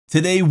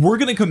Today we're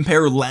going to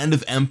compare Land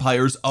of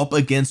Empires up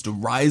against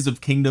Rise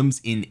of Kingdoms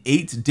in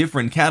 8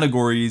 different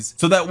categories,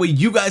 so that way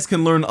you guys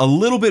can learn a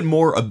little bit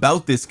more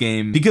about this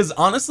game, because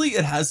honestly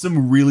it has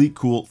some really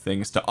cool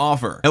things to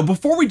offer. Now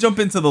before we jump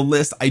into the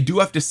list, I do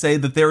have to say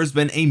that there has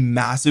been a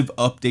massive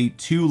update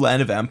to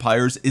Land of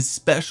Empires,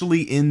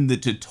 especially in the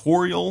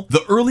tutorial.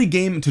 The early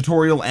game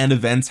tutorial and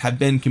events have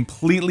been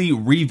completely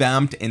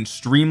revamped and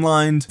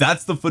streamlined.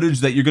 That's the footage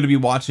that you're going to be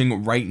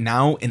watching right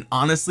now, and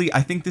honestly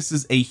I think this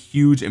is a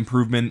huge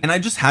improvement, and I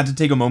just had to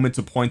take a moment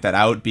to point that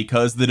out,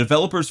 because the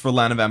developers for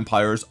Land of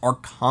Empires are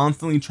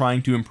constantly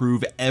trying to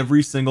improve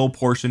every single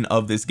portion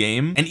of this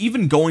game, and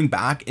even going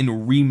back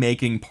and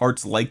remaking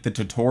parts like the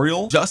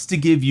tutorial just to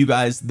give you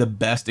guys the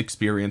best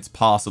experience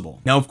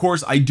possible. Now of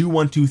course I do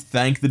want to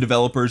thank the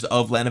developers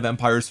of Land of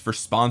Empires for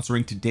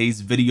sponsoring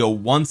today's video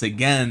once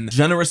again.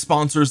 Generous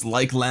sponsors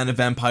like Land of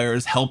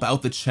Empires help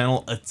out the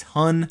channel a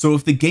ton, so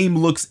if the game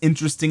looks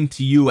interesting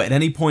to you at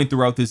any point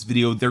throughout this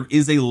video, there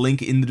is a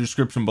link in the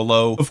description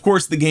below. Of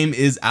course the game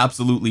is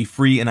absolutely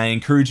free, and I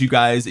encourage you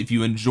guys, if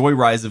you enjoy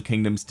Rise of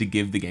Kingdoms, to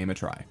give the game a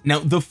try. Now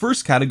the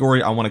first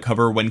category I want to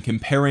cover when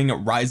comparing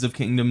Rise of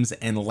Kingdoms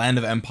and Land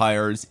of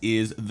Empires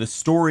is the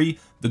story,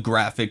 the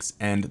graphics,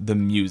 and the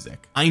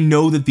music. I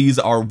know that these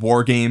are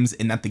war games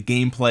and that the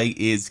gameplay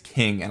is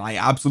king, and I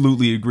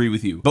absolutely agree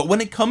with you, but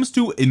when it comes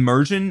to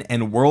immersion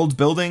and world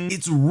building,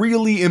 it's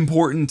really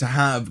important to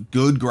have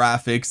good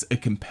graphics, a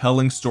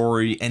compelling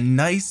story, and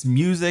nice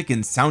music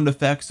and sound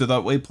effects, so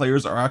that way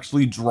players are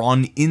actually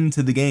drawn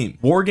into the game.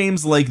 War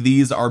games like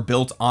these are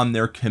built on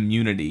their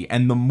community,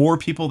 and the more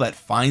people that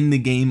find the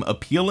game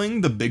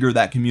appealing, the bigger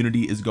that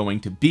community is going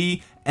to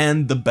be,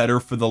 and the better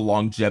for the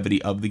longevity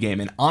of the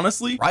game. And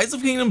honestly, Rise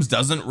of Kingdoms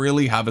doesn't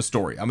really have a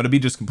story. I'm going to be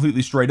just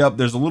completely straight up.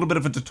 There's a little bit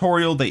of a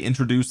tutorial. They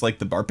introduce like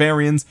the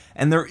barbarians,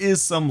 and there is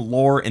some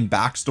lore and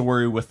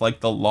backstory with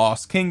like the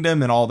Lost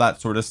Kingdom and all that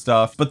sort of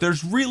stuff, but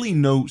there's really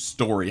no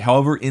story.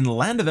 However, in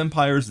Land of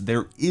Empires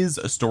there is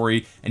a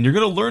story, and you're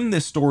going to learn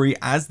this story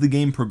as the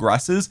game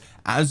progresses.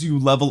 As you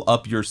level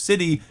up your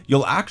city,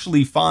 you'll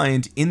actually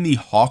find in the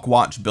Hawk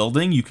Watch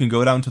building, you can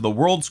go down to the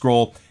world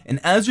scroll, and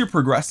as you're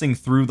progressing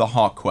through the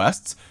Hawk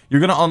quests, you're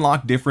going to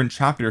unlock different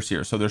chapters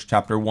here. So there's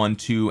chapter 1,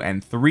 2,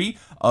 and 3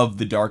 of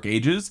the Dark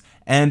Ages,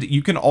 and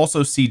you can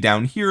also see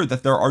down here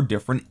that there are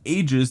different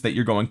ages that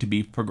you're going to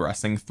be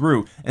progressing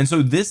through. And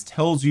so this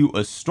tells you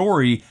a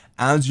story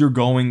as you're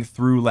going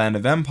through Land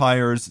of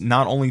Empires,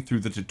 not only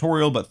through the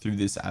tutorial but through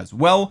this as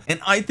well, and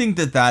I think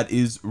that that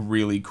is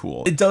really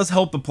cool. It does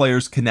help the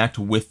players connect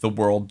with the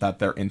world that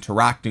they're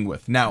interacting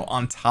with. Now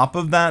on top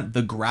of that,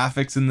 the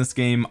graphics in this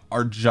game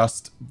are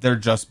they're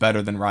just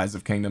better than Rise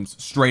of Kingdoms.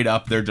 Straight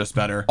up, they're just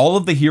better. All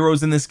of the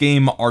heroes in this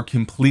game are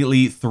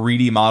completely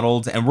 3D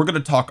modeled, and we're going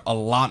to talk a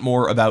lot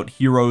more about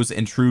heroes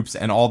and troops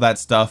and all that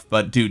stuff,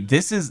 but dude,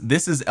 this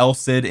is El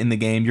Cid in the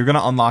game. You're going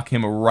to unlock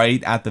him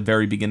right at the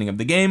very beginning of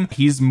the game.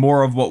 He's more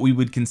of what we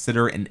would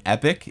consider an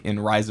epic in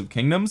Rise of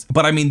Kingdoms,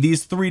 but I mean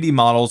these 3D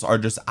models are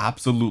just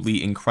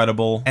absolutely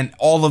incredible, and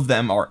all of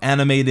them are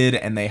animated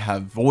and they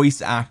have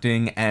voice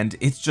acting, and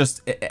it's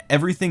just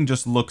everything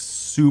just looks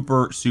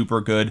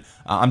super good.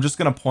 I'm just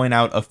going to point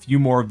out a few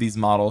more of these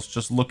models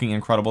just looking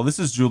incredible. This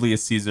is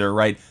Julius Caesar,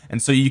 right?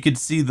 And so you could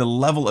see the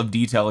level of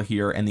detail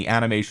here, and the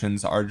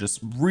animations are just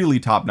really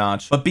top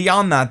notch. But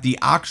beyond that, the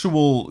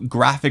actual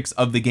graphics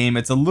of the game,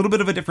 it's a little bit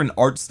of a different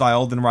art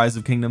style than Rise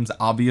of Kingdoms.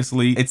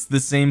 Obviously it's the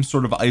same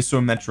sort of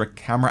isometric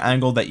camera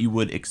angle that you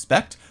would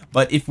expect,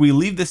 but if we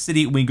leave the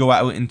city and we go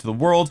out into the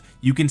world,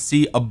 you can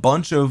see a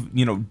bunch of,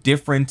 you know,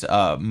 different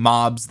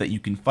mobs that you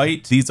can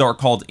fight. These are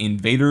called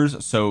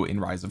invaders. So in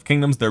Rise of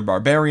Kingdoms they're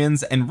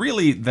barbarians, and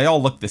really they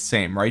all look the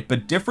same, right?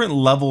 But different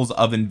levels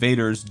of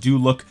invaders do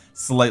look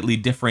slightly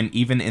different.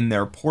 Even in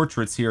their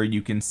portraits here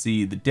you can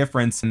see the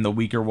difference, in the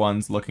weaker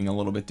ones looking a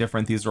little bit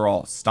different. These are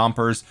all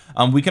stompers.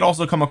 We could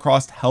also come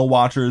across hell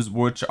watchers,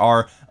 which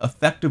are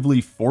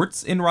effectively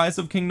forts in Rise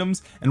of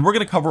Kingdoms, and we're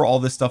going to cover all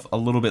this stuff a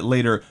little bit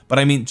later. But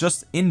I mean,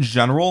 just in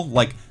general,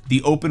 like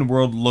the open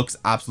world looks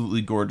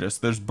absolutely gorgeous.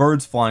 There's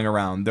birds flying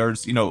around,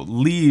 there's, you know,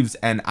 leaves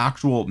and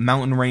actual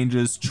mountain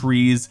ranges,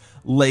 trees,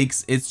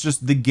 lakes. It's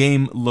just, the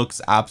game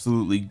looks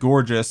absolutely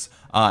gorgeous,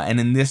 and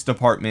in this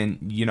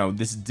department, you know,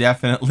 this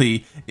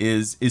definitely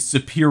is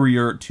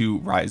superior to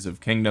Rise of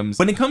Kingdoms.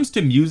 When it comes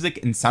to music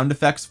and sound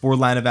effects for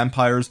Land of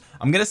Empires,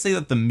 I'm gonna say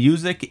that the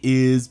music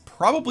is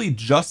probably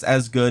just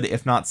as good,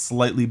 if not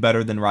slightly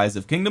better, than Rise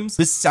of Kingdoms.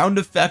 The sound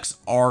effects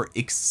are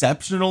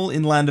exceptional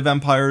in Land of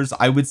Empires.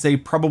 I would say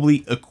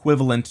probably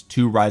equivalent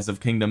to Rise of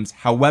Kingdoms.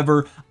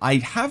 However, I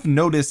have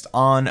noticed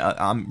on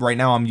right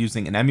now I'm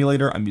using an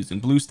emulator, I'm using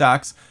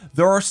BlueStacks,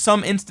 there are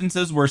some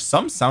instances where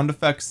some sound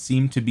effects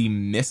seem to be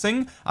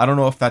missing. I don't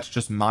know if that's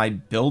just my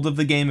build of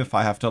the game, if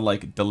I have to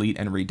like delete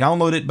and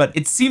re-download it, but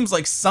it seems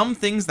like some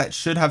things that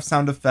should have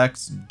sound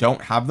effects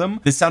don't have them.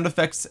 The sound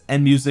effects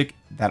and music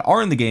that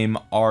are in the game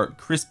are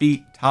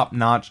crispy,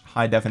 top-notch,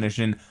 high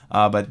definition,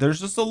 but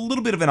there's just a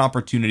little bit of an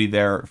opportunity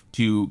there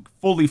to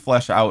fully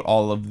flesh out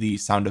all of the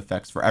sound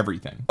effects for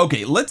everything.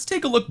 Okay, let's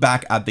take a look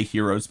back at the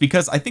heroes,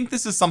 because I think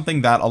this is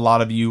something that a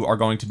lot of you are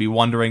going to be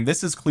wondering.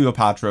 This is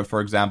Cleopatra, for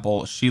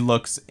example. She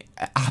looks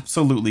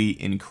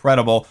absolutely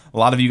incredible. A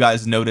lot of you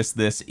guys noticed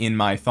this in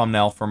my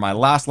thumbnail for my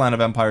last Land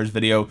of Empires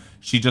video.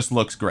 She just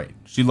looks great.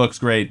 She looks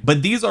great.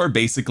 But these are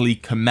basically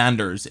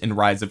commanders in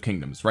Rise of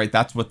Kingdoms, right?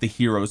 That's what the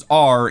heroes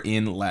are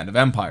in Land of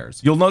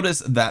Empires. You'll notice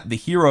that the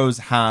heroes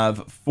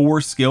have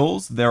 4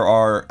 skills. There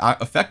are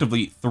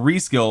effectively 3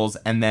 skills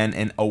and then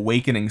an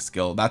awakening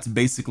skill. That's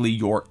basically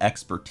your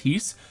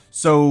expertise.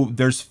 So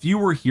there's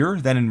fewer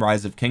here than in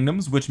Rise of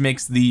Kingdoms, which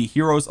makes the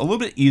heroes a little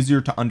bit easier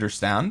to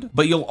understand.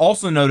 But you'll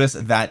also notice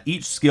that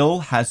each skill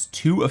has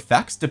 2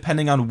 effects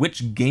depending on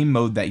which game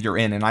mode that you're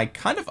in. And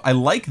I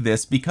like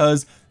this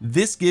because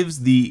this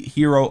gives the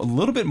hero a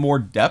little bit more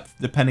depth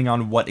depending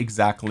on what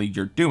exactly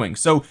you're doing.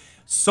 So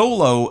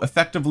solo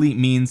effectively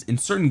means in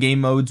certain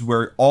game modes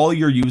where all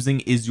you're using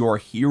is your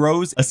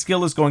heroes, a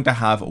skill is going to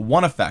have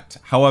 1 effect.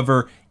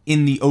 However,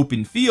 in the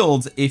open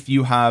fields, if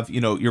you have, you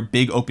know, your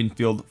big open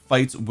field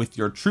fights with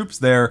your troops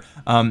there,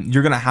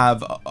 you're gonna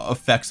have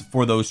effects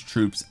for those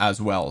troops as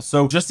well.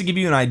 So just to give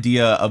you an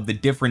idea of the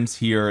difference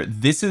here,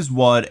 this is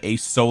what a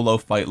solo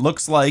fight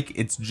looks like.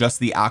 It's just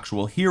the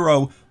actual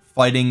hero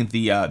fighting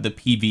the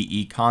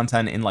PvE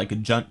content in like a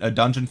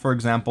dungeon, for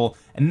example,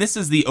 and this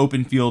is the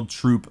open field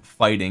troop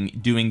fighting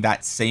doing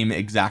that same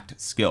exact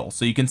skill.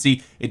 So you can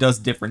see it does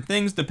different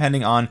things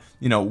depending on,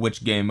 you know,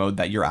 which game mode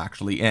that you're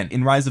actually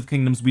in Rise of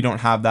Kingdoms. We don't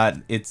have that.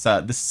 It's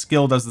the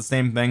skill does the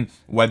same thing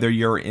whether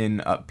you're in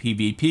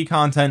PvP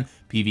content,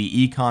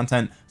 PvE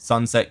content,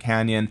 Sunset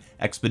Canyon,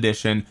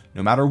 Expedition,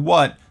 no matter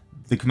what,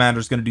 the commander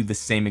is going to do the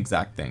same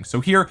exact thing.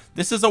 So here,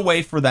 this is a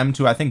way for them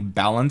to, I think,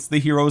 balance the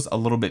heroes a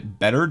little bit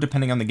better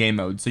depending on the game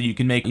mode. So you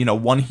can make, you know,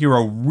 one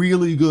hero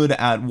really good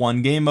at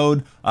one game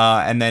mode,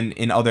 and then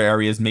in other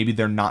areas maybe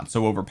they're not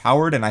so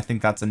overpowered, and I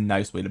think that's a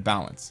nice way to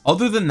balance.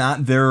 Other than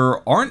that,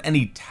 there aren't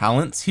any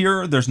talents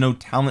here. There's no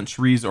talent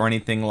trees or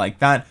anything like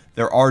that.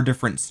 There are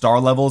different star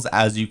levels,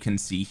 as you can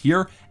see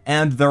here,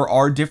 and there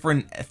are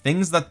different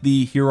things that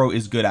the hero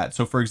is good at.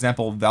 So for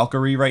example,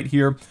 Valkyrie right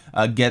here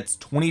gets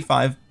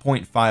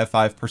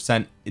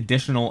 25.55%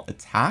 additional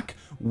attack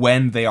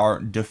when they are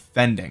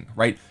defending,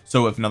 right?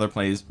 So if another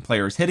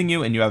player is hitting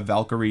you and you have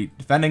Valkyrie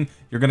defending,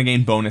 you're going to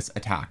gain bonus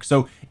attack.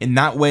 So in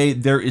that way,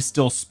 there is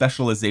still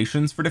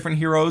specializations for different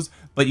heroes,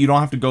 but you don't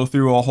have to go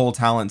through a whole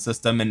talent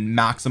system and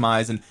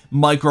maximize and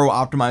micro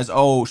optimize.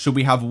 Oh, should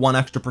we have 1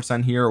 extra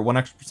percent here or 1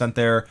 extra percent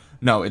there?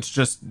 No, it's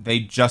just they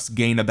just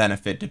gain a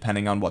benefit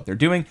depending on what they're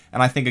doing,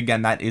 and I think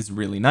again that is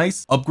really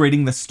nice.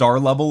 Upgrading the star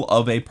level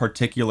of a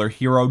particular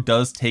hero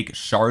does take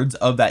shards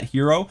of that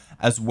hero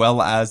as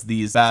well as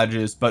these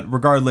badges, but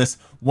regardless,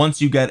 once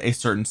you get a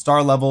certain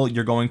star level,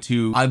 you're going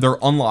to either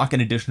unlock an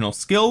additional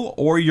skill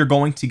or you're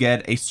going to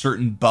get a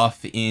certain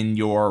buff in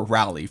your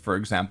rally. For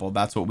example,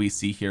 that's what we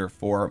see here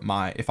for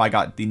if I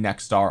got the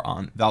next star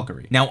on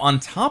Valkyrie. Now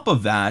on top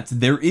of that,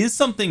 there is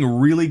something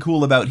really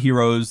cool about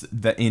heroes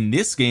that in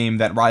this game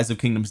that Rise of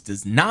Kingdoms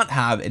does not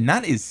have, and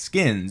that is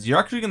skins. You're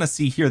actually going to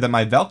see here that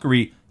my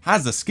Valkyrie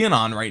has a skin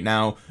on right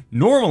now.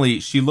 Normally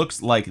she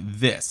looks like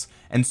this,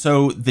 and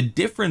so the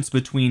difference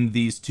between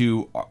these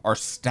two are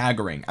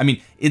staggering. I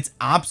mean, it's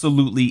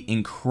absolutely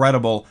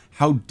incredible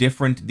how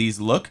different these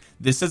look.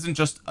 This isn't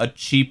just a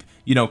cheap,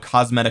 you know,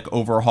 cosmetic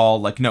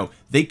overhaul. Like, no,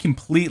 they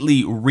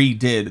completely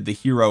redid the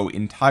hero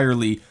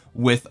entirely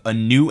with a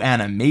new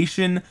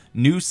animation,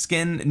 new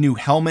skin, new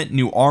helmet,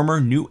 new armor,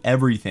 new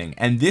everything.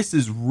 And this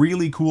is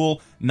really cool,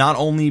 not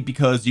only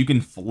because you can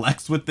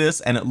flex with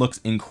this and it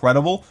looks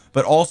incredible,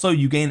 but also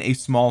you gain a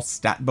small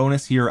stat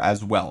bonus here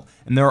as well.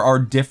 And there are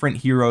different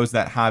heroes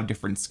that have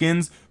different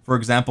skins. For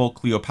example,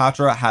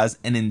 Cleopatra has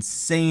an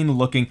insane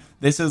looking,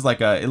 this is like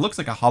it looks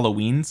like a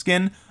Halloween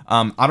skin.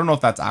 I don't know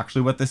if that's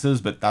actually what this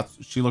is, but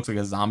she looks like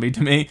a zombie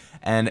to me,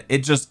 and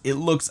it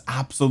looks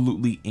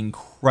absolutely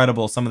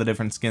incredible, some of the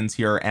different skins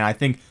here. And I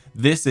think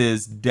this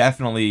is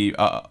definitely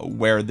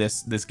where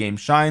this game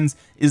shines,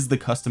 is the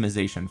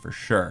customization for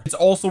sure. It's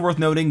also worth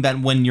noting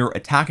that when you're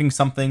attacking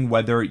something,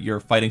 whether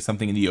you're fighting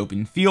something in the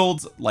open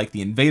fields like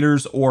the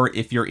invaders, or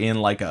if you're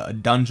in like a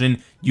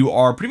dungeon, you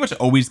are pretty much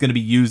always going to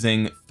be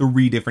using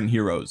 3 different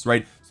heroes,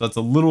 right? So it's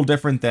a little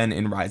different than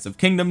in Rise of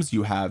Kingdoms.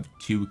 You have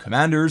 2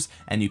 commanders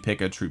and you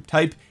pick a troop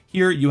type.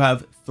 Here you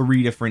have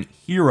 3 different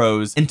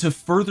heroes, and to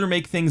further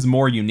make things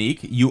more unique,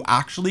 you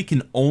actually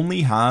can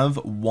only have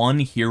 1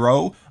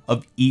 hero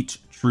of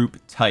each troop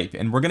type,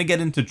 and we're going to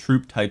get into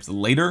troop types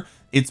later.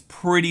 It's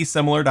pretty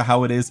similar to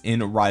how it is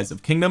in Rise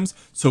of Kingdoms.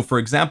 So for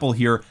example,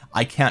 here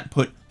I can't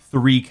put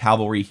 3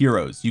 cavalry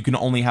heroes. You can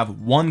only have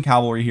 1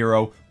 cavalry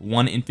hero,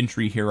 1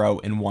 infantry hero,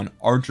 and 1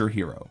 archer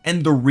hero.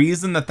 And the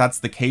reason that that's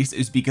the case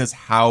is because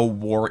how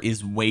war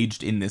is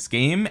waged in this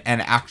game,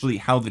 and actually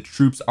how the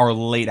troops are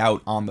laid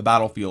out on the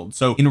battlefield.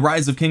 So in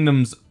Rise of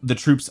Kingdoms, the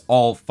troops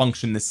all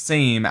function the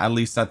same, at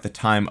least at the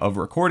time of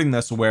recording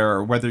this,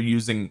 where whether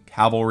using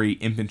cavalry,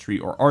 infantry,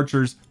 or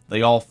archers,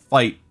 they all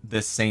fight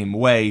the same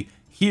way.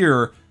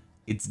 Here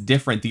it's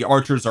different. The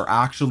archers are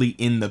actually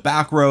in the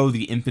back row,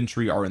 the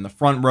infantry are in the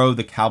front row,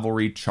 the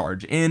cavalry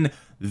charge in.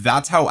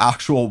 That's how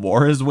actual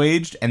war is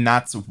waged, and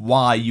that's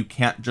why you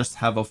can't just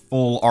have a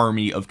full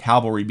army of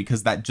cavalry,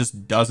 because that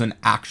just doesn't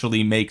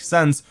actually make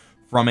sense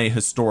from a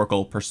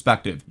historical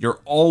perspective. You're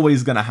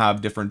always going to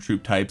have different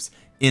troop types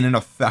in an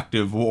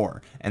effective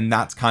war, and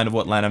that's kind of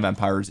what Land of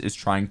Empires is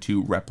trying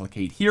to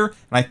replicate here,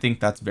 and I think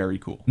that's very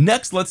cool.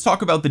 Next, let's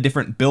talk about the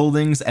different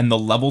buildings and the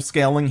level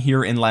scaling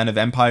here in Land of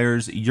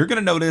Empires. You're going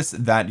to notice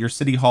that your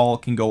city hall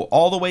can go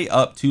all the way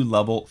up to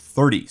level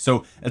 30,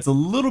 so it's a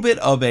little bit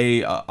of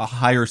a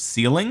higher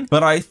ceiling,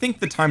 but I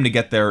think the time to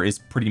get there is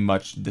pretty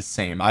much the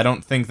same. I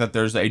don't think that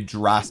there's a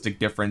drastic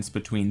difference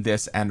between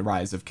this and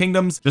Rise of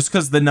Kingdoms. Just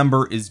because the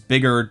number is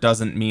bigger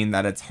doesn't mean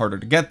that it's harder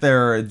to get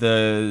there.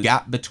 The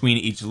gap between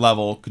each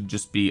level could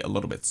just be a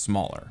little bit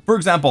smaller. For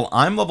example,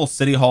 I'm level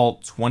City Hall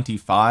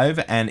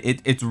 25, and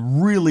it's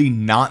really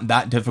not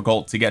that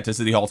difficult to get to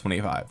City Hall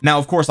 25. Now,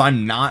 of course,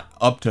 I'm not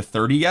up to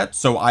 30 yet,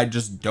 so I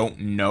just don't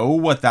know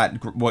what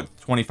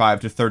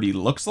 25 to 30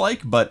 looks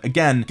like. But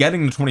again,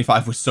 getting to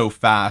 25 was so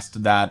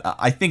fast that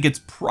I think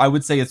I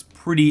would say it's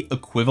pretty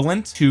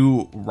equivalent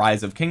to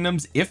Rise of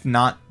Kingdoms, if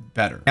not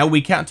better. Now,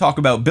 we can't talk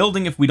about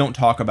building if we don't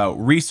talk about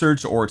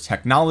research or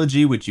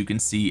technology, which you can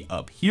see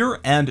up here.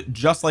 And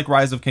just like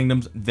Rise of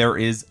Kingdoms, there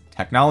is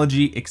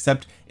technology,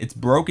 except it's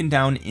broken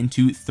down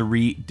into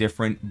 3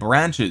 different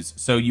branches.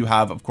 So you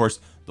have, of course,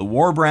 the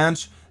war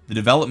branch, the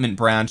development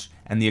branch,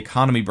 and the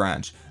economy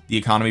branch. The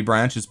economy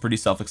branch is pretty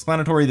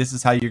self-explanatory. This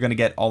is how you're going to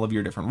get all of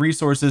your different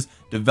resources.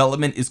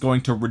 Development is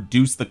going to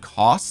reduce the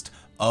cost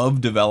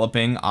of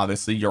developing,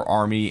 obviously, your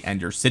army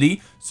and your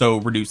city, so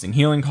reducing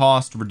healing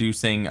cost,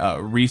 reducing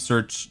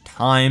research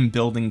time,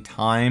 building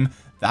time.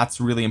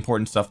 That's really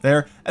important stuff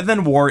there. And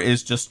then war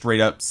is just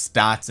straight up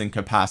stats and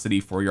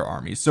capacity for your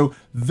armies. So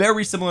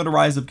very similar to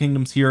Rise of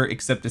Kingdoms here,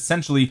 except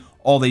essentially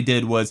all they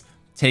did was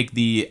take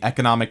the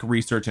economic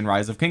research in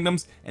Rise of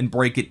Kingdoms and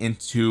break it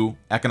into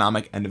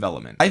economic and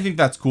development. I think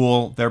that's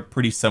cool. They're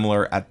pretty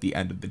similar at the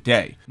end of the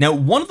day. Now,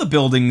 one of the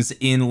buildings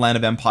in Land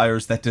of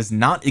Empires that does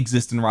not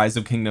exist in Rise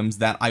of Kingdoms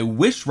that I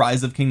wish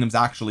Rise of Kingdoms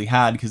actually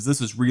had, because this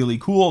is really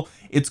cool,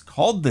 it's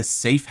called the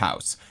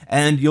Safehouse,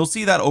 and you'll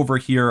see that over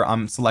here.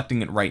 I'm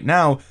selecting it right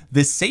now.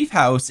 The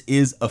Safehouse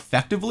is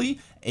effectively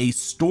a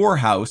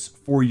storehouse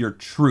for your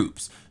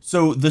troops.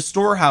 So the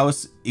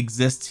storehouse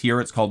exists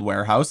here. It's called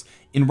warehouse.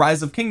 In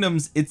Rise of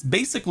Kingdoms, it's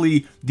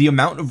basically the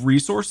amount of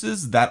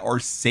resources that are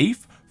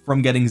safe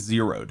from getting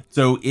zeroed.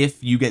 So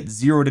if you get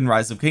zeroed in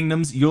Rise of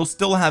Kingdoms, you'll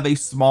still have a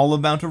small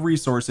amount of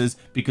resources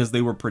because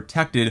they were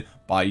protected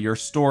by your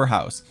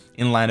storehouse.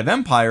 In Land of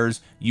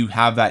Empires, you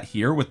have that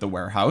here with the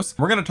warehouse.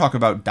 We're going to talk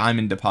about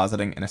diamond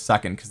depositing in a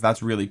second, because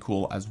that's really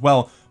cool as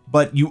well.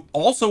 But you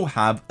also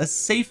have a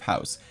safe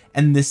house,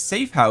 and this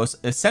safe house,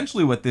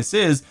 essentially what this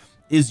is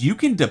you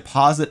can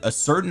deposit a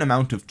certain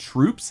amount of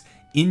troops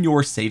in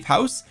your safe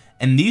house,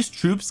 and these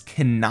troops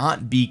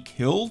cannot be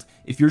killed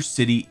if your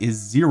city is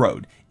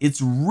zeroed. It's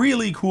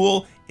really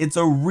cool. It's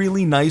a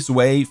really nice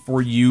way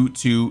for you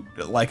to,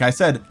 like I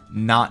said,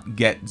 not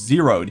get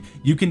zeroed.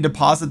 You can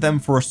deposit them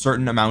for a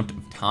certain amount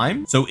of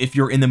time. So if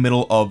you're in the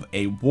middle of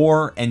a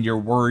war and you're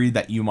worried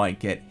that you might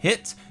get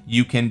hit,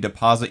 you can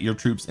deposit your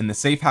troops in the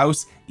safe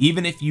house,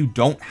 even if you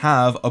don't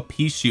have a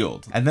peace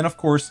shield. And then, of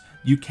course,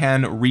 you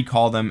can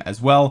recall them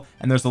as well,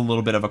 and there's a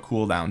little bit of a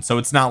cooldown. So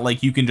it's not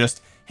like you can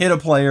just hit a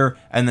player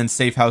and then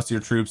safe house your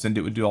troops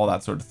and do all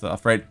that sort of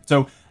stuff, right?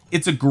 So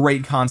it's a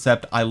great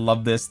concept. I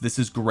love this. This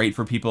is great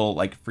for people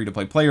like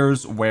free-to-play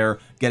players where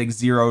getting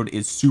zeroed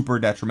is super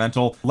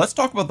detrimental. Let's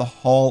talk about the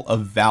Hall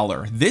of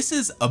Valor. This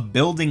is a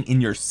building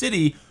in your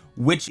city,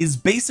 which is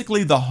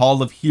basically the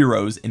Hall of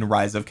Heroes in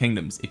Rise of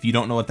Kingdoms. If you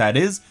don't know what that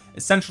is,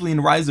 essentially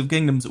in Rise of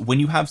Kingdoms, when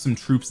you have some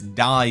troops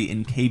die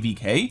in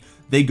KVK,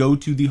 they go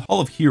to the Hall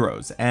of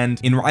Heroes.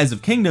 And in Rise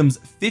of Kingdoms,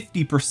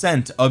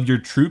 50% of your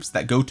troops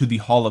that go to the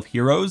Hall of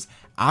Heroes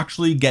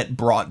actually get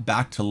brought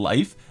back to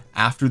life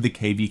after the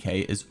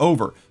KVK is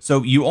over.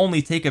 So you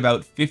only take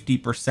about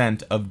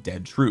 50% of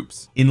dead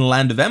troops. In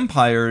Land of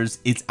Empires,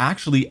 it's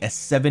actually a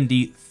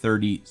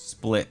 70-30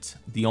 split.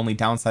 The only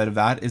downside of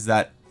that is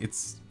that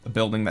it's a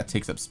building that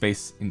takes up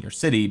space in your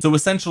city. So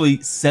essentially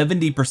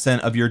 70%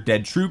 of your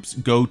dead troops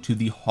go to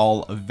the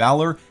Hall of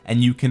Valor,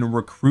 and you can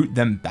recruit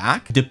them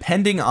back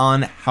depending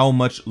on how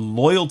much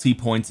loyalty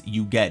points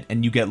you get.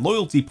 And you get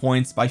loyalty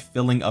points by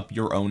filling up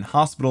your own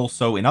hospital.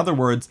 So in other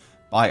words,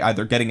 by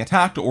either getting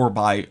attacked or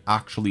by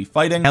actually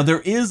fighting. Now, there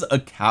is a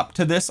cap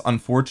to this.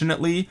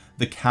 Unfortunately,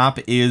 the cap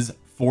is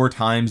 4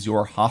 times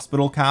your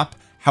hospital cap.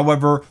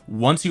 However,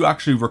 once you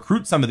actually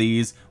recruit some of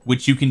these,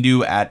 which you can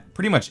do at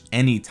pretty much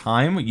any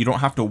time, you don't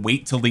have to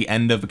wait till the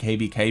end of a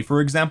KVK, for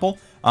example,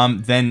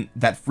 then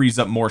that frees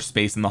up more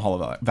space in the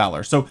Hall of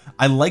Valor. So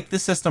I like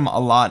this system a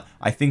lot.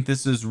 I think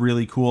this is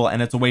really cool,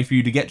 and it's a way for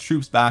you to get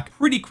troops back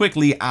pretty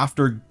quickly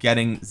after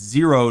getting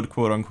zeroed,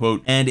 quote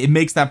unquote, and it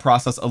makes that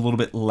process a little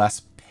bit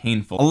less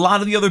painful. A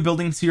lot of the other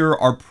buildings here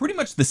are pretty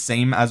much the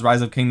same as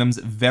Rise of Kingdoms,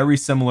 very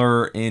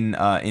similar in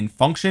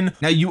function.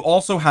 Now you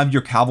also have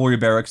your cavalry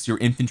barracks, your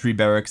infantry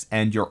barracks,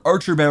 and your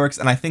archer barracks,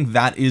 and I think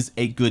that is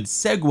a good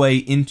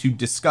segue into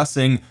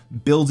discussing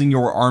building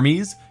your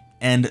armies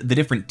and the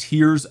different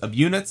tiers of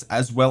units,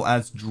 as well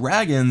as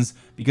dragons,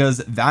 because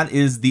that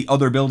is the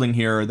other building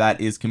here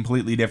that is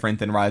completely different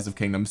than Rise of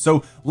Kingdoms.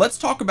 So let's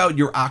talk about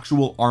your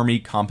actual army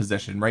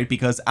composition, right?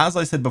 Because as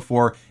I said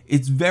before,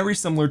 it's very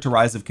similar to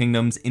Rise of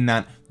Kingdoms in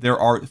that there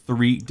are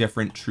 3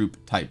 different troop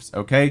types.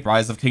 Okay,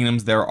 Rise of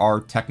Kingdoms, there are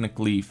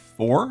technically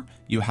 4.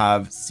 You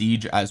have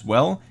siege as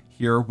well.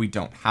 Here we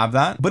don't have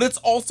that, but it's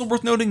also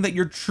worth noting that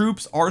your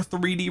troops are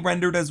 3D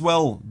rendered as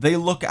well. They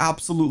look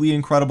absolutely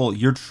incredible.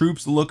 Your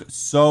troops look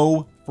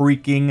so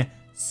freaking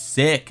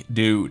sick,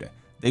 dude.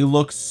 They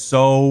look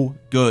so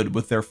good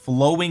with their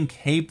flowing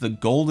cape, the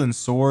golden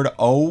sword.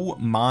 Oh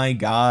my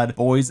god,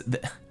 boys,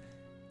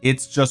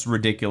 it's just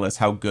ridiculous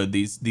how good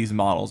these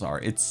models are.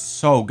 It's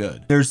so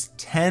good. There's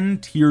 10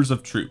 tiers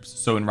of troops.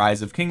 So in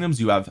Rise of Kingdoms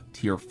you have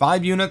tier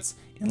 5 units.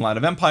 In Land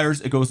of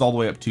Empires, it goes all the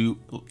way up to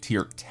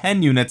tier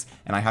 10 units,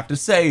 and I have to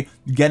say,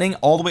 getting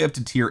all the way up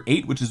to tier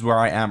 8, which is where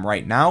I am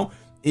right now,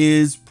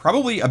 is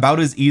probably about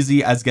as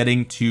easy as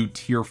getting to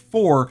tier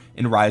 4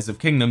 in Rise of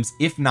Kingdoms,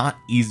 if not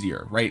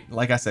easier, right?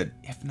 Like I said,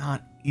 if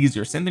not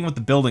easier. Same thing with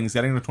the buildings,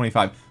 getting to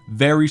 25,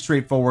 very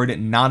straightforward,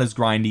 not as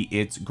grindy.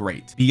 It's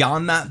great.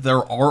 Beyond that,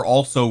 there are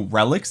also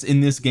relics in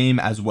this game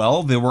as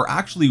well. There were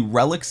actually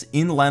relics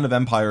in Land of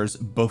Empires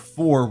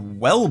before,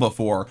 well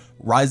before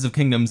Rise of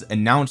Kingdoms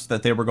announced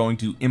that they were going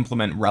to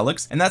implement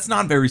relics, and that's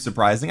not very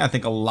surprising. I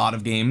think a lot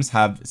of games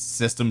have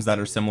systems that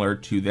are similar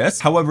to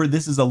this. However,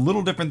 this is a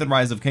little different than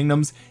Rise of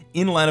Kingdoms.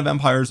 In Land of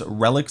Empires,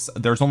 relics,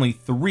 there's only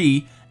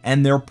 3,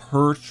 and they're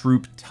per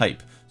troop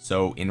type.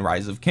 So in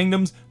Rise of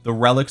Kingdoms, the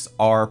relics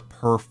are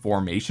per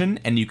formation,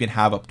 and you can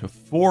have up to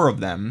 4 of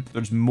them.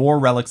 There's more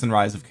relics in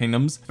Rise of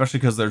Kingdoms, especially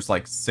because there's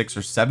like 6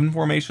 or 7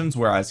 formations,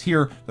 whereas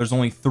here there's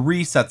only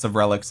 3 sets of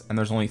relics, and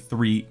there's only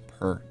 3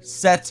 per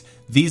set.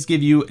 These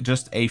give you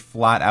just a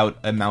flat out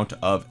amount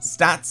of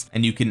stats,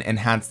 and you can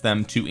enhance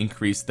them to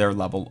increase their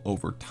level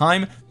over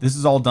time. This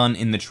is all done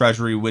in the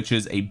treasury, which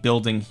is a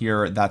building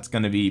here that's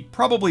going to be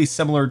probably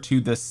similar to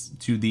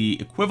the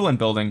equivalent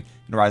building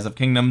in Rise of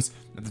Kingdoms.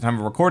 At the time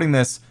of recording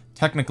this,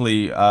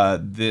 technically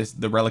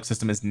the relic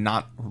system is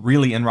not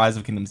really in Rise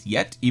of Kingdoms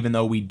yet, even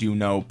though we do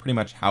know pretty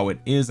much how it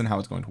is and how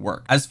it's going to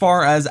work. As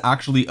far as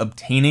actually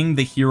obtaining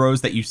the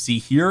heroes that you see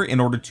here in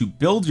order to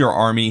build your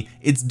army,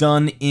 it's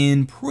done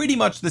in pretty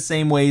much the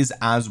same ways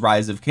as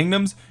Rise of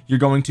Kingdoms. You're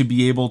going to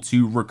be able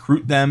to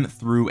recruit them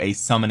through a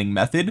summoning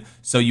method.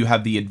 So you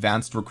have the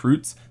advanced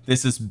recruits.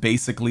 This is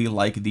basically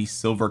like the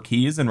silver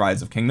keys in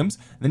Rise of Kingdoms.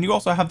 And then you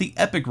also have the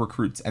epic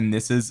recruits, and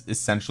this is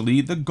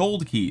essentially the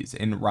gold keys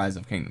in Rise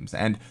of Kingdoms,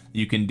 and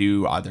you can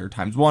do either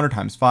 ×1 or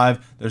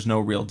 ×5. There's no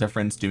real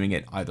difference doing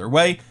it either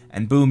way,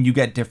 and boom, you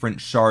get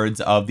different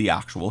shards of the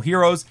actual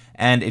heroes,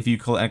 and if you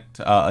collect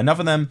enough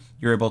of them,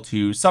 you're able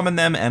to summon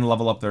them and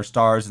level up their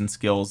stars and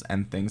skills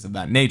and things of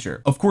that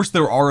nature. Of course,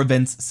 there are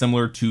events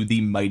similar to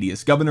the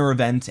Mightiest Governor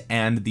event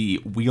and the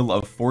Wheel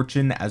of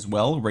Fortune as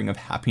well, Ring of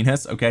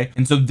Happiness. Okay,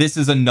 and so this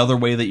is another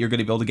way that you're going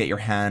to be able to get your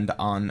hand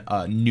on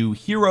new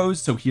heroes.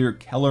 So here,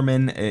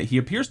 Kellerman, he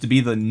appears to be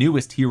the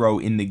newest hero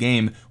in the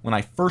game. When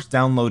I first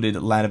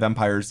downloaded Land of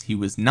Empires, he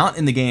was not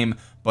in the game,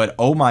 but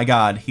oh my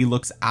god, he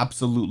looks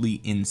absolutely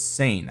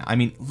insane. I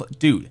mean, look,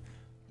 dude,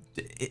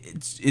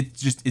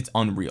 it's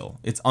unreal.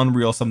 It's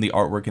unreal. Some of the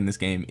artwork in this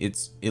game,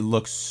 it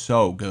looks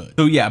so good.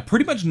 So yeah,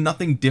 pretty much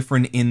nothing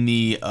different in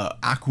the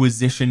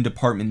acquisition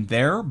department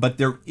there, but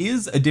there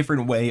is a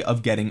different way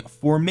of getting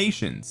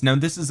formations. Now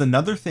this is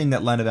another thing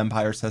that Land of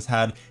Empires has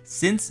had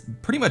since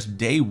pretty much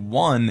day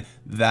one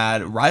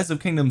that Rise of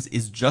Kingdoms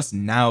is just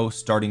now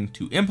starting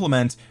to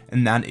implement,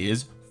 and that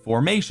is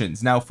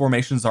formations. Now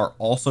formations are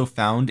also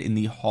found in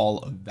the Hall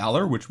of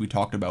Valor, which we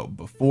talked about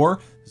before.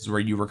 This is where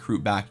you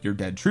recruit back your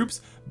dead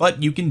troops,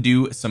 but you can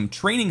do some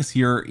trainings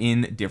here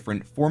in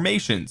different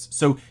formations.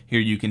 So here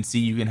you can see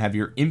you can have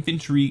your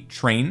infantry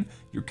train,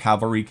 your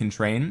cavalry can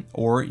train,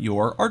 or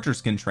your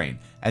archers can train,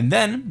 and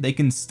then they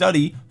can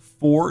study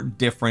 4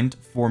 different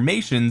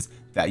formations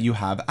that you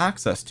have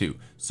access to.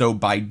 So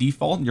by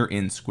default, you're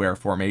in square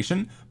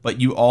formation,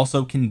 but you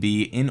also can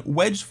be in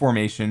wedge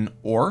formation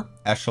or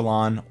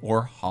echelon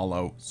or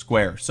hollow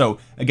square. So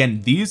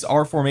again, these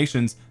are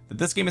formations that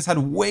this game has had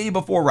way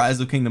before Rise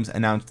of Kingdoms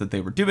announced that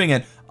they were doing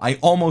it. I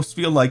almost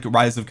feel like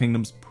Rise of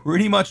Kingdoms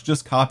pretty much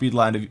just copied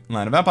Land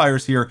of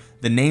Empires here.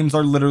 The names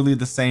are literally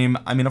the same.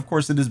 I mean, of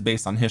course it is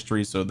based on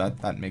history, so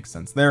that makes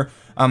sense there.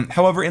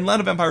 However, in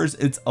Land of Empires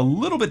it's a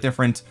little bit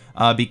different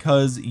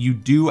because you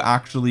do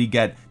actually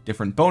get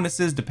different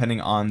bonuses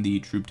depending on the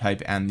troop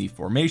type and the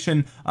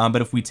formation.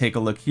 But if we take a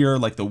look here,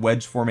 like the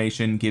wedge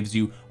formation gives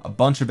you a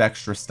bunch of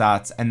extra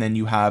stats, and then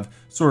you have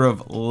sort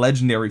of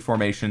legendary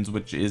formations,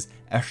 which is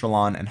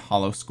echelon and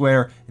hollow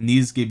square, and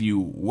these give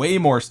you way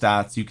more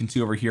stats. You can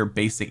see over here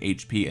basic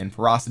HP and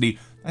ferocity.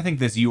 I think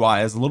this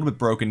UI is a little bit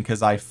broken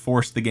because I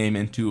forced the game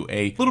into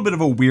a little bit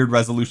of a weird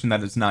resolution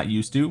that it's not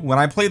used to. When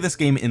I play this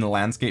game in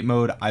landscape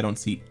mode, I don't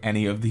see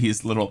any of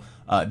these little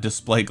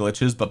display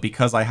glitches, but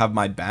because I have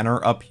my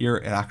banner up here,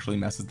 it actually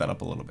messes that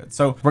up a little bit.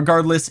 So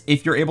regardless,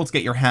 if you're able to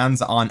get your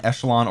hands on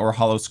echelon or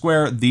hollow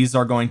square, these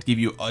are going to give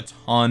you a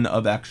ton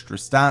of extra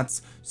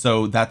stats.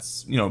 So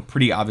that's, you know,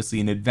 pretty obviously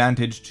an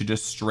advantage to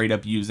just straight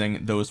up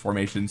using those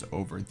formations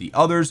over the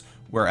others,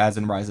 whereas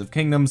in Rise of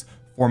Kingdoms,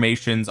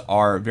 formations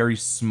are very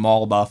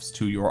small buffs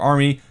to your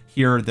army.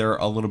 Here they're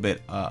a little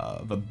bit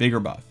of a bigger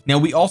buff. Now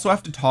we also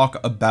have to talk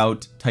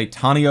about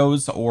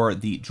Titanios, or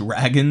the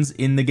dragons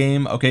in the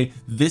game. Okay,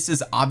 this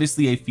is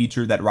obviously a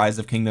feature that Rise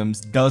of Kingdoms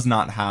does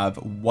not have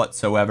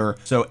whatsoever.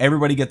 So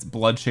everybody gets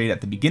Bloodshade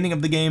at the beginning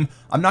of the game.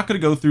 I'm not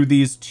going to go through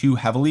these too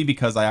heavily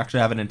because I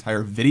actually have an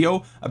entire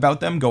video about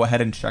them. Go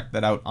ahead and check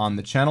that out on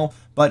the channel.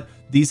 But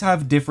these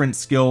have different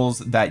skills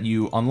that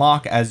you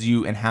unlock as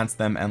you enhance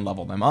them and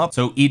level them up.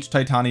 So each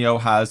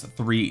Titanio has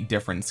 3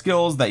 different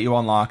skills that you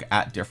unlock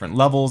at different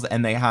levels,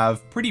 and they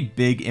have pretty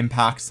big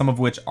impacts, some of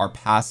which are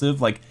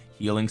passive, like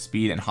healing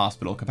speed and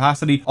hospital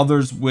capacity,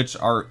 others which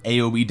are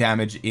AoE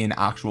damage in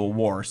actual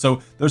war.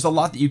 So there's a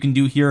lot that you can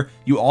do here.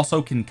 You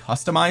also can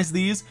customize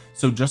these.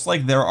 So just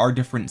like there are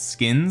different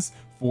skins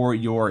for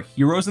your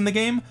heroes in the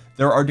game,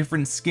 there are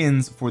different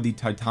skins for the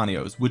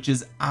Titanios, which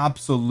is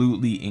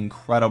absolutely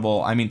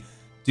incredible. I mean,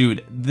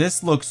 dude,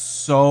 this looks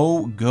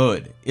so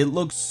good. It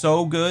looks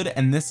so good,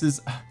 and this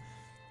is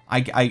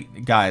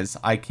guys,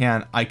 I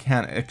can't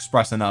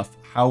express enough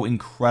how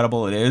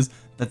incredible it is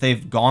that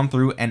they've gone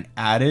through and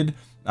added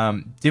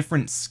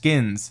different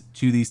skins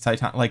to these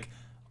Titan. Like,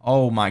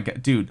 oh my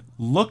god, dude,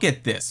 look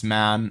at this,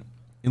 man.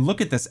 Look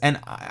at this. And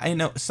I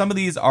know some of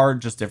these are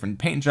just different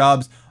paint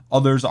jobs,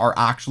 others are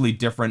actually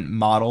different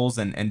models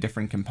and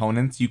different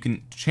components. You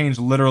can change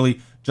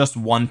literally just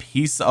one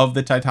piece of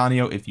the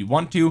Titanio if you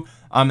want to.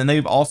 And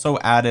they've also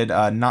added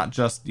not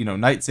just, you know,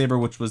 Night Saber,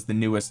 which was the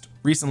newest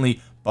recently,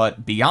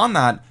 but beyond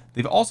that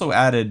they've also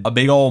added a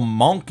big old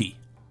monkey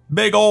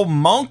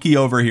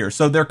over here.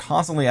 So they're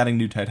constantly adding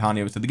new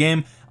Titanios to the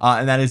game,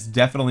 and that is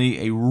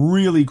definitely a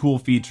really cool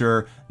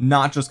feature,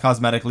 not just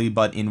cosmetically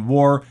but in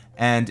war,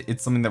 and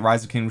it's something that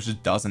Rise of Kingdoms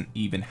just doesn't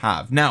even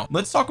have. Now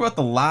let's talk about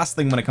the last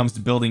thing when it comes to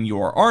building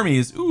your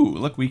armies. Ooh,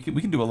 look, we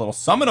can do a little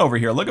summon over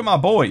here. Look at my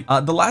boy.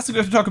 The last thing we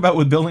have to talk about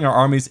with building our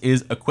armies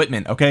is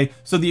equipment. Okay,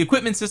 so the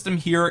equipment system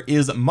here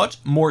is much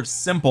more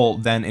simple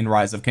than in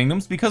Rise of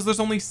Kingdoms because there's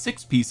only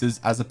 6 pieces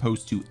as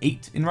opposed to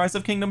 8 in Rise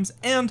of Kingdoms,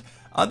 and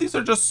these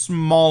are just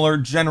smaller,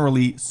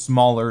 generally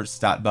smaller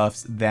stat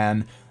buffs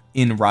than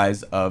in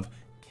Rise of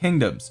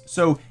Kingdoms.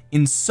 So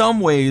in some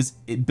ways,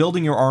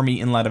 building your army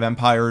in Land of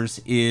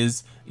Empires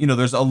is, you know,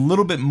 there's a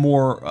little bit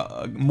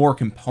more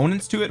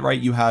components to it, right?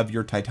 You have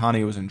your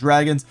Titanios and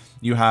dragons,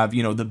 you have,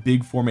 you know, the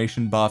big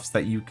formation buffs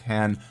that you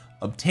can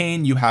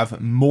obtain, you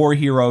have more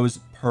heroes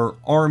per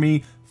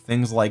army,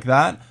 things like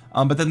that.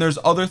 But then there's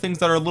other things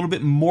that are a little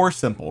bit more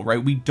simple,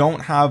 right? We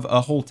don't have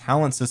a whole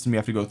talent system you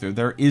have to go through.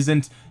 There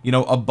isn't, you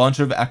know, a bunch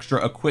of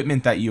extra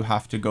equipment that you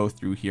have to go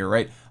through here,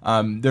 right?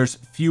 There's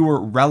fewer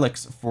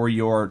relics for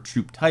your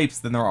troop types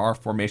than there are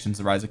formations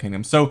of Rise of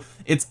Kingdoms. So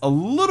it's a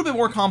little bit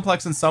more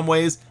complex in some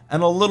ways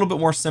and a little bit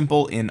more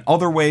simple in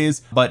other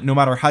ways, but no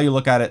matter how you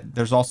look at it,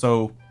 there's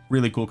also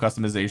really cool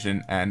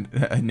customization and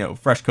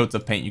fresh coats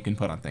of paint you can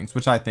put on things,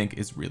 which I think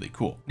is really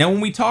cool. Now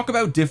when we talk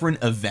about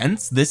different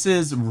events, this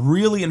is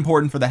really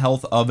important for the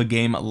health of a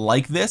game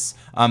like this.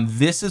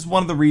 This is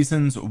one of the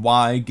reasons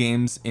why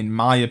games, in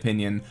my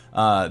opinion,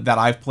 that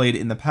I've played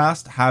in the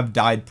past have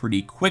died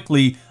pretty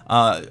quickly.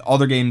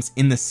 Other games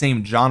in the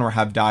same genre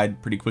have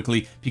died pretty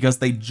quickly because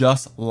they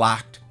just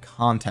lacked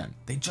content.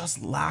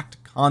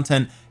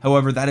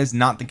 However, that is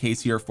not the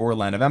case here for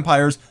Land of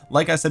Empires.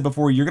 Like I said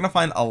before, you're going to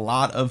find a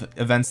lot of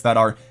events that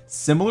are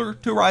similar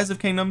to Rise of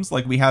Kingdoms.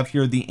 Like we have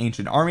here the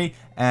Ancient Army,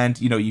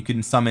 and you know, you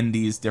can summon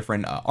these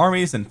different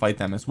armies and fight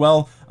them as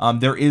well.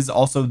 There is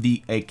also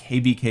the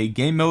KVK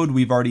game mode.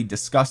 We've already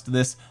discussed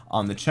this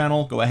on the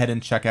channel. Go ahead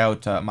and check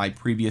out my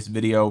previous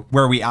video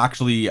where we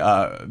actually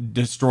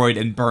destroyed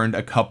and burned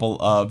a couple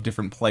of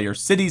different player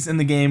cities in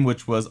the game,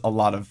 which was a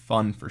lot of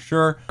fun for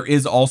sure. There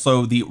is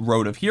also the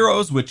Road of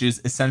Heroes, which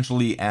is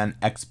essentially an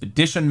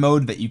expedition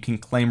mode that you can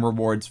claim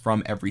rewards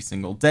from every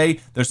single day.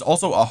 There's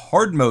also a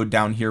hard mode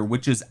down here,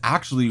 which is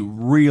actually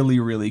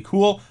really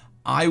cool.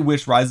 I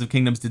wish Rise of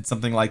Kingdoms did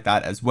something like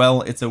that as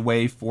well. It's a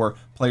way for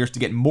players to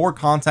get more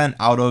content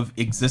out of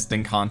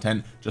existing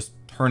content, just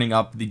turning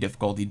up the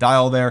difficulty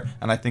dial there,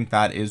 and I think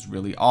that is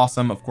really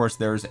awesome. Of course,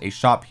 there's a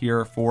shop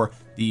here for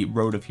the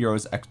Road of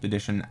Heroes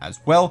expedition as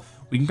well.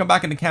 We can come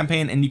back into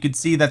campaign and you can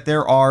see that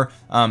there are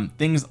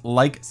things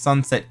like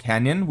Sunset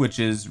Canyon, which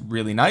is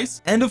really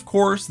nice, and of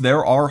course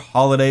there are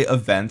holiday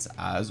events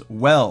as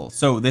well.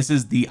 So this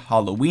is the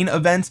Halloween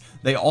event.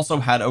 They also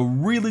had a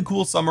really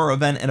cool summer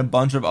event and a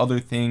bunch of other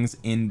things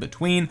in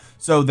between.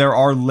 So there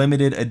are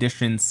limited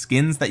edition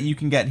skins that you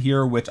can get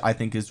here, which I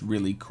think is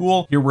really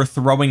cool. Here we're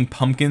throwing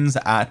pumpkins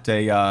at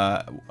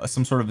a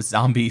some sort of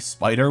zombie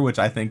spider, which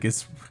I think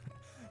is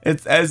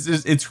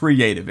it's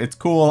creative, it's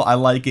cool, I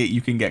like it.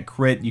 You can get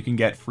crit, you can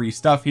get free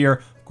stuff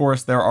here. Of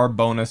course, there are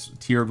bonus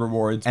tiered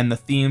rewards, and the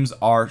themes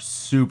are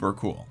super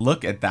cool.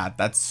 Look at that,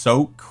 that's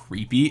so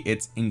creepy,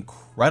 it's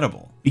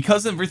incredible.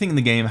 Because everything in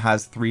the game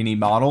has 3D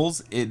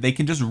models, they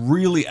can just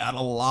really add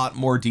a lot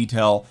more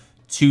detail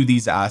to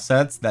these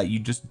assets that you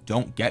just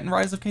don't get in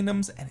Rise of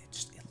Kingdoms, and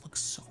it looks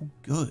so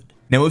good.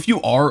 Now, if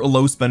you are a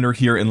low spender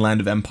here in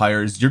Land of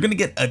Empires, you're going to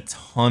get a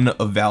ton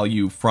of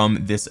value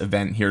from this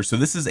event here. So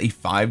this is a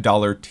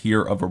 $5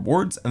 tier of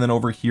rewards, and then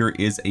over here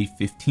is a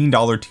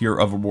 $15 tier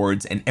of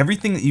rewards, and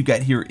everything that you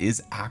get here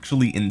is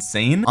actually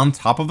insane, on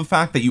top of the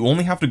fact that you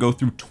only have to go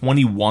through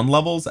 21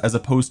 levels as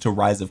opposed to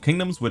Rise of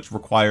Kingdoms, which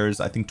requires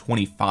I think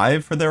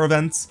 25 for their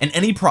events. And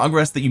any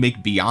progress that you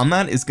make beyond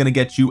that is going to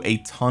get you a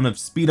ton of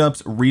speed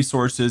ups,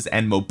 resources,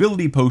 and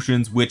mobility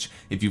potions, which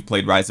if you've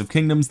played Rise of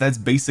Kingdoms, that's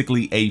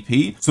basically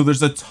AP. So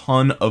there's a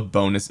ton of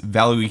bonus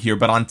value here.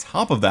 But on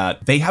top of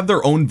that, they have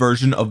their own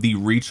version of the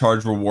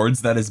recharge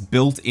rewards that is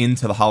built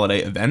into the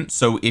holiday event.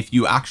 So if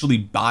you actually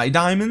buy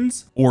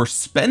diamonds or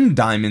spend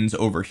diamonds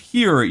over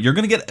here, you're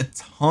going to get a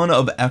ton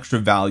of extra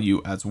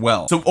value as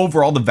well. So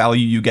overall, the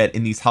value you get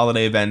in these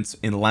holiday events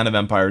in Land of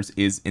Empires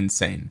is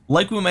insane.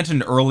 Like we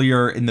mentioned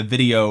earlier in the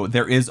video,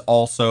 there is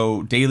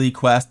also daily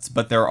quests,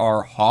 but there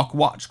are Hawk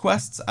Watch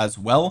quests as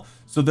well.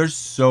 So there's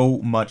so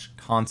much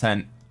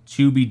content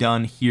to be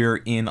done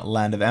here in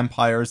Land of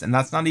Empires, and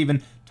that's not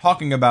even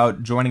talking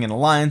about joining an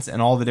alliance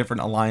and all the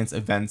different alliance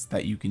events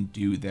that you can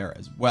do there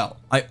as well.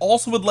 I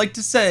also would like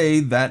to say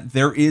that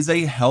there is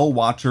a Hell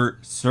Watcher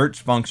search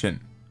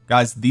function.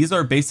 Guys, these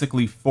are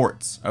basically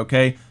forts,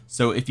 okay?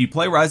 So if you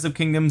play Rise of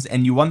Kingdoms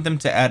and you want them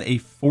to add a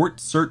fort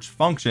search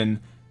function,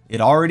 it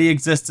already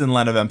exists in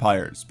Land of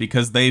Empires,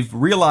 because they've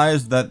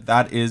realized that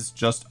that is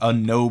just a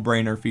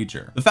no-brainer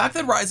feature. The fact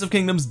that Rise of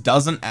Kingdoms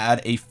doesn't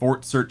add a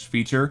fort search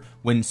feature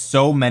when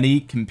so many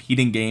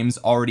competing games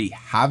already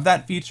have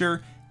that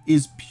feature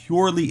is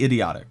purely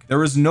idiotic.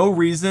 There is no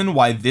reason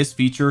why this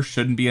feature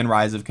shouldn't be in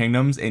Rise of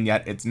Kingdoms, and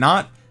yet it's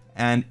not.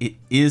 And it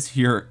is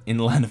here in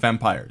Land of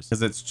Empires,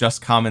 because it's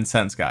just common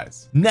sense,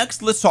 guys.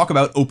 Next, let's talk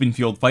about open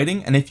field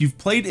fighting. And if you've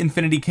played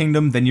Infinity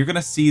Kingdom, then you're going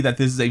to see that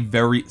this is a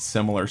very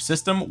similar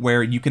system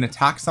where you can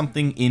attack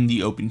something in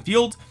the open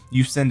field,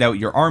 you send out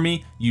your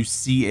army, you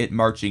see it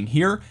marching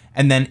here,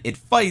 and then it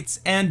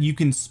fights, and you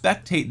can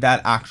spectate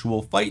that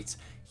actual fight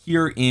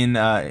here in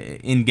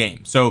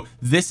game. So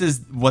this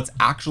is what's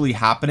actually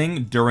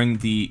happening during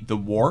the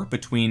war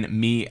between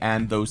me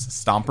and those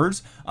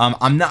stompers.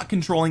 I'm not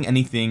controlling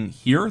anything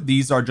here.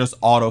 These are just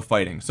auto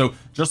fighting. So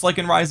just like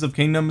in Rise of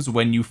Kingdoms,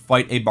 when you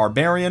fight a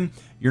barbarian,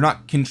 you're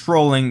not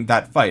controlling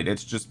that fight,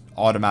 it's just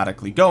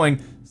automatically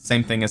going.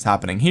 Same thing is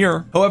happening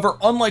here. However,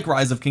 unlike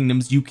Rise of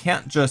Kingdoms, you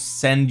can't just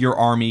send your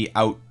army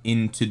out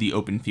into the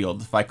open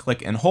field. If I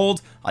click and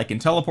hold, I can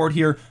teleport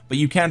here, but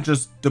you can't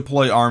just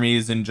deploy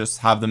armies and just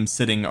have them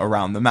sitting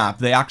around the map.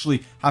 They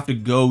actually have to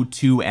go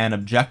to an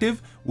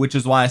objective, which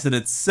is why I said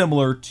it's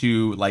similar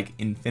to like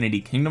Infinity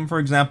Kingdom, for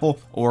example,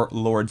 or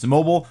Lords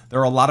Mobile. There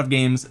are a lot of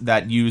games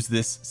that use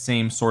this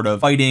same sort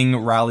of fighting,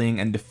 rallying,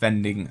 and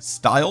defending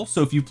style.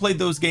 So if you played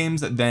those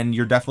games, then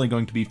you're definitely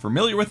going to be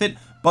familiar with it,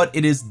 but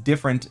it is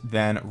different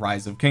than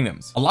Rise of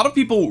Kingdoms. A lot of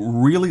people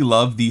really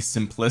love the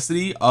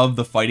simplicity of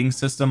the fighting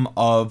system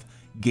of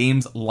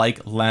games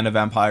like Land of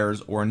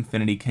Empires or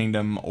Infinity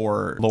Kingdom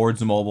or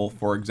Lords Mobile,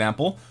 for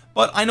example.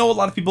 But I know a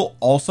lot of people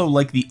also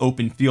like the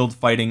open field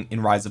fighting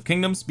in Rise of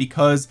Kingdoms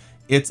because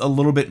it's a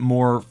little bit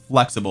more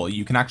flexible.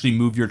 You can actually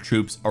move your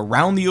troops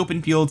around the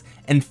open field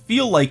and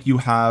feel like you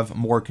have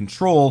more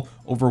control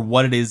over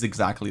what it is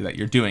exactly that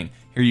you're doing.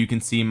 Here you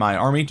can see my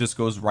army just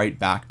goes right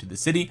back to the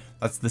city.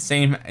 That's the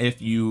same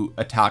if you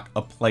attack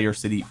a player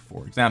city,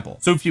 for example.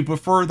 So if you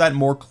prefer that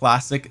more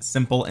classic,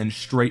 simple, and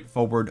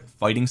straightforward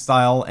fighting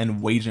style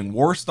and waging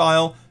war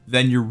style,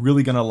 then you're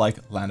really gonna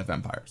like Land of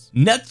Empires.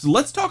 Next,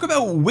 let's talk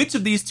about which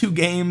of these two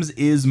games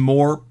is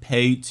more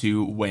pay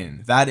to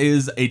win. That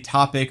is a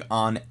topic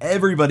on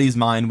everybody's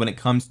mind when it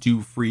comes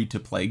to free to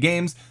play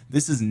games.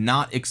 This is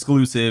not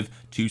exclusive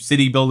to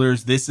city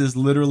builders. This is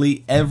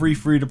literally every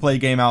free to play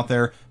game out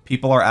there.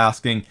 People are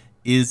asking,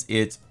 is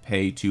it pay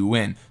pay to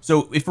win.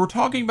 So if we're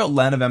talking about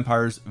Land of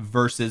Empires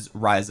versus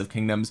Rise of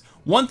Kingdoms,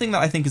 one thing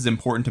that I think is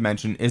important to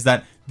mention is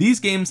that these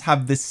games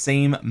have the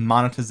same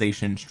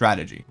monetization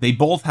strategy. They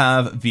both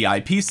have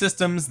VIP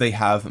systems, they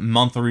have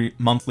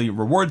monthly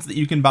rewards that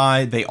you can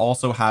buy, they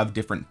also have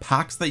different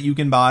packs that you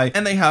can buy,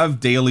 and they have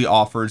daily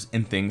offers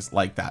and things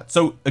like that.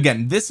 So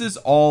again, this is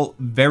all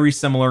very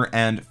similar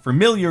and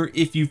familiar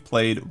if you've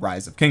played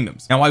Rise of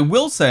Kingdoms. Now I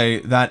will say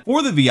that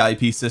for the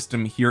VIP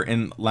system here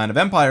in Land of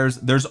Empires,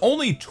 there's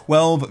only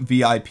 12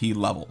 VIP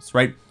levels,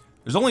 right?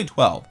 There's only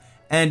 12,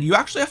 and you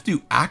actually have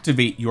to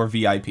activate your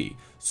VIP.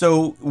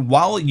 So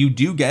while you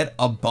do get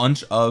a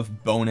bunch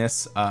of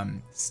bonus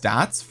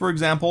stats, for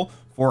example,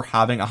 for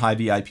having a high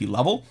VIP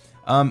level,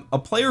 a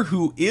player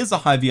who is a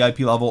high VIP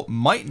level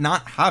might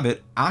not have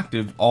it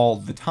active all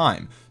the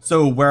time.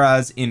 So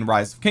whereas in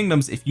Rise of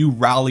Kingdoms, if you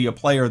rally a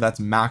player that's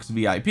max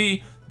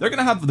VIP, they're going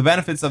to have the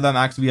benefits of that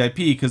max VIP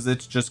because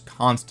it's just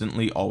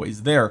constantly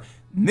always there.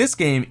 In this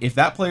game, if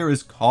that player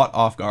is caught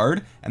off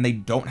guard and they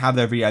don't have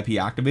their VIP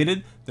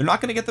activated, they're not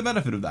going to get the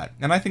benefit of that,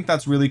 and I think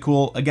that's really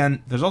cool.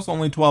 Again, there's also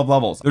only 12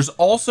 levels. There's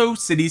also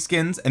city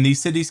skins, and these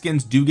city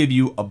skins do give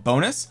you a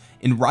bonus.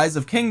 In Rise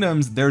of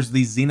Kingdoms, there's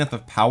the Zenith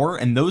of Power,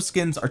 and those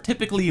skins are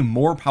typically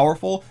more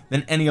powerful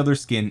than any other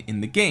skin in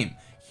the game.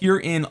 Here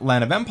in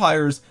Land of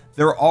Empires,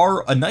 there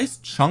are a nice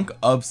chunk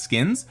of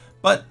skins,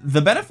 but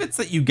the benefits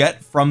that you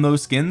get from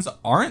those skins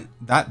aren't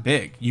that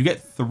big. You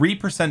get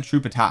 3%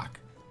 troop attack.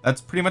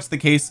 That's pretty much the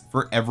case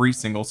for every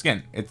single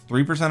skin. It's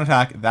 3%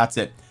 attack, that's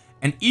it.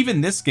 And even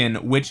this skin,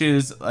 which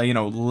is you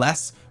know,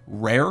 less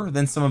rare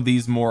than some of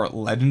these more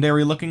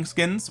legendary looking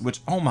skins, which,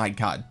 oh my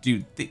god,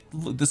 dude,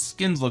 the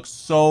skins look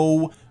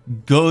so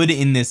good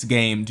in this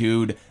game,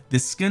 dude. The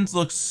skins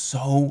look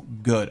so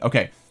good.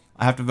 Okay,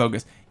 I have to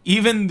focus.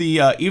 Even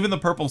the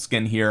purple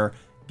skin here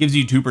gives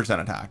you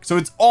 2% attack, so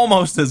it's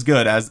almost as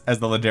good as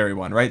the legendary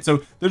one, right?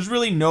 So there's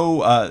really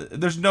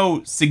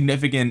no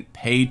significant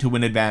pay to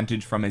win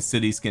advantage from a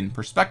city skin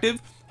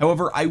perspective.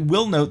 However, I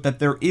will note that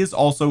there is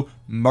also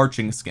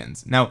marching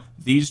skins. Now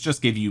these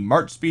just give you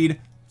march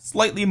speed,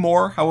 slightly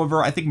more.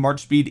 However, I think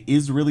march speed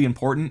is really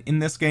important in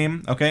this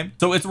game. Okay,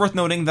 so it's worth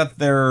noting that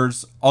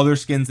there's other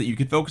skins that you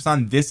could focus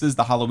on. This is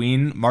the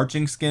Halloween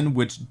marching skin,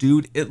 which,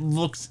 dude, it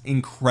looks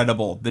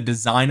incredible. The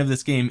design of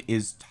this game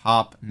is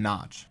top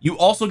notch. You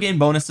also gain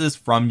bonuses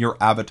from your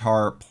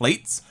avatar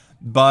plates,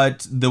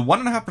 but the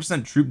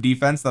 1.5% troop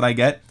defense that I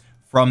get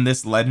from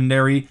this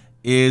legendary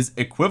is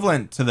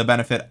equivalent to the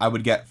benefit I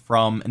would get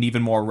from an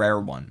even more rare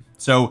one.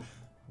 So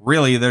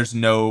really, there's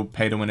no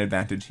pay to win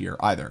advantage here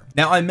either.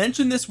 Now I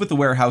mentioned this with the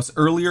warehouse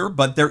earlier,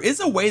 but there is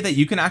a way that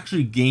you can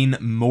actually gain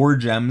more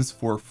gems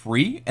for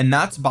free, and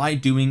that's by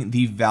doing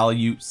the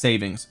value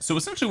savings. So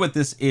essentially what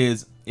this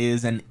is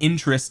an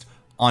interest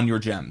on your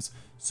gems.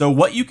 So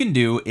what you can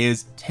do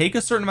is take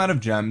a certain amount of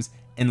gems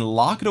and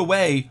lock it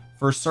away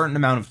for a certain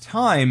amount of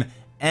time,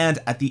 and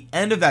at the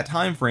end of that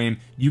time frame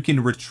you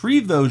can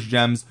retrieve those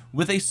gems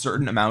with a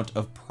certain amount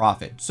of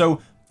profit.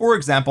 So for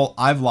example,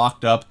 I've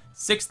locked up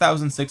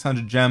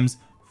 6,600 gems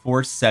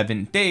for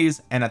 7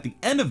 days, and at the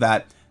end of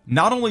that,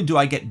 not only do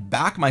I get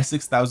back my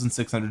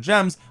 6,600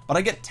 gems, but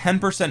I get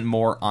 10%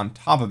 more on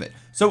top of it.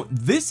 So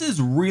this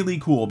is really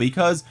cool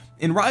because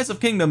in Rise of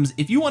Kingdoms,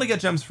 if you want to get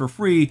gems for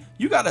free,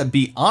 you got to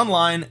be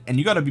online and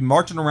you got to be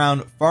marching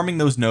around farming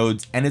those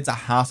nodes, and it's a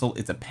hassle,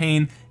 it's a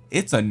pain,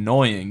 it's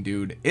annoying,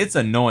 dude, it's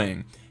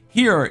annoying.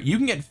 Here you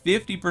can get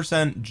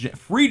 50%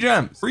 free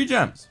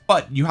gems,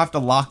 but you have to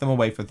lock them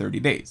away for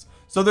 30 days.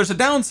 So there's a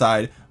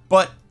downside,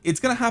 but it's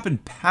going to happen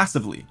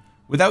passively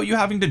without you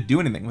having to do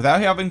anything,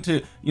 without having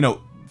to, you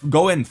know,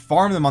 go and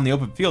farm them on the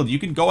open field. You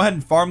can go ahead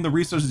and farm the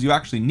resources you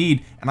actually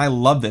need, and I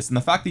love this. And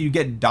the fact that you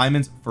get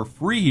diamonds for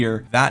free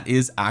here, that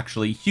is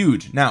actually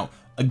huge. Now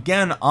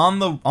again, on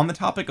the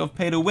topic of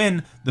pay to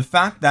win, the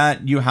fact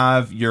that you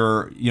have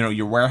your, you know,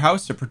 your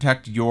warehouse to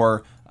protect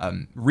your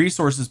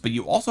resources, but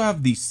you also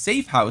have the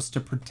safe house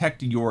to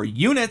protect your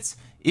units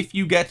if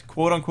you get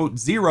quote unquote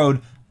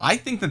zeroed, I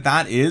think that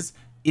that is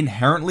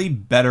inherently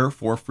better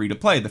for free to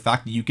play. The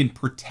fact that you can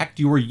protect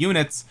your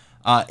units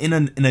in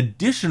an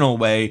additional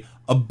way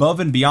above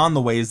and beyond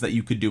the ways that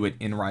you could do it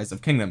in Rise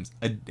of Kingdoms.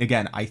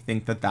 Again, I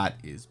think that that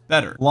is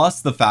better.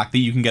 Plus the fact that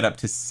you can get up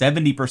to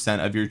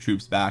 70% of your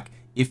troops back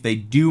if they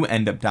do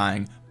end up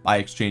dying by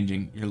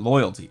exchanging your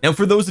loyalty. Now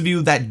for those of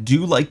you that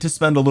do like to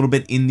spend a little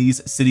bit in these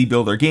city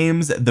builder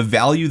games, the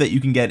value that you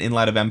can get in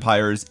Land of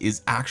Empires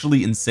is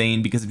actually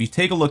insane, because if you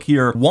take a look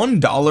here,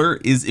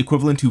 $1 is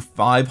equivalent to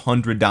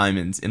 500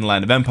 diamonds in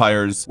Land of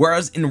Empires,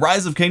 whereas in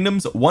Rise of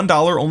Kingdoms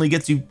 $1 only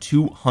gets you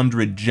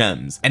 200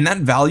 gems, and that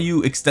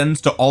value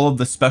extends to all of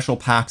the special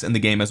packs in the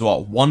game as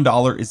well.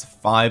 $1 is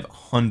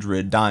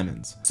 500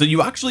 diamonds, so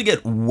you actually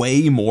get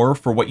way more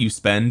for what you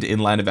spend in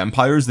Land of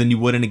Empires than you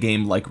would in a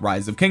game like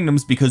Rise of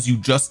Kingdoms, because you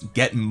just just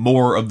get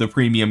more of the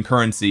premium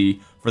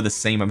currency for the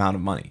same amount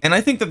of money. And I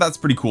think that that's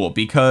pretty cool,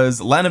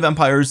 because Land of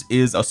Empires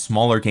is a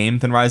smaller game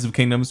than Rise of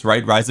Kingdoms,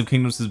 right? Rise of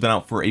Kingdoms has been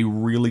out for a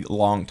really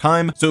long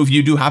time, so if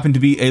you do happen to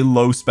be a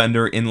low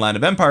spender in Land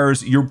of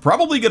Empires, you're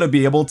probably going to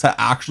be able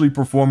to actually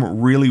perform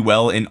really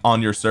well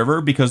on your server,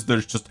 because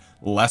there's just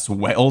less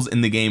whales in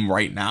the game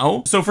right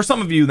now. So for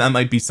some of you, that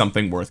might be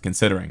something worth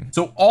considering.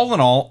 So all in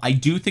all, I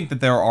do think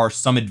that there are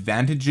some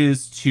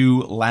advantages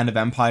to Land of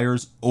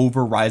Empires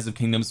over Rise of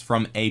Kingdoms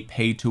from a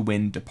pay to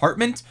win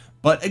department.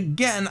 But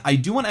again, I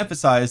do want to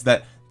emphasize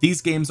that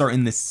these games are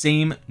in the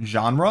same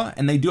genre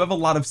and they do have a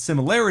lot of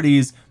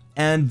similarities,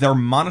 and their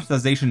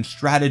monetization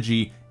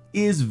strategy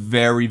is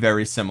very,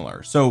 very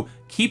similar. So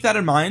keep that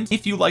in mind.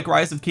 If you like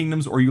Rise of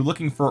Kingdoms or you're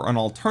looking for an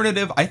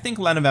alternative, I think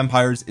Land of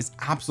Empires is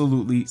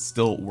absolutely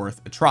still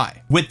worth a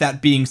try. With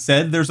that being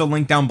said, there's a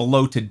link down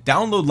below to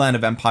download Land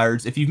of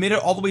Empires. If you've made it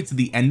all the way to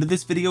the end of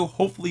this video,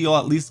 hopefully you'll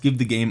at least give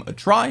the game a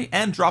try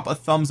and drop a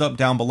thumbs up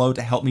down below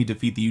to help me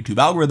defeat the YouTube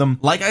algorithm.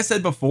 Like I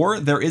said before,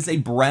 there is a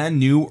brand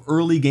new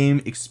early game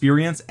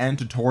experience and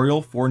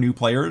tutorial for new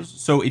players,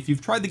 so if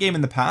you've tried the game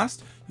in the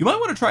past, you might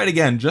want to try it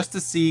again just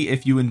to see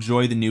if you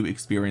enjoy the new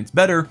experience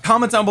better.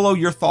 Comment down below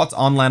your thoughts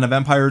on Land of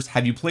Empires.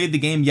 Have you played the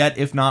game yet?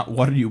 If not,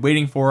 what are you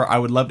waiting for? I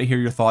would love to hear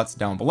your thoughts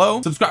down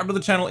below. Subscribe to the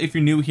channel if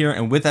you're new here,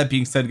 and with that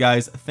being said,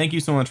 guys, thank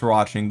you so much for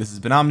watching. This has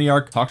been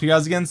Omniarch. Talk to you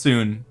guys again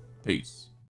soon. Peace.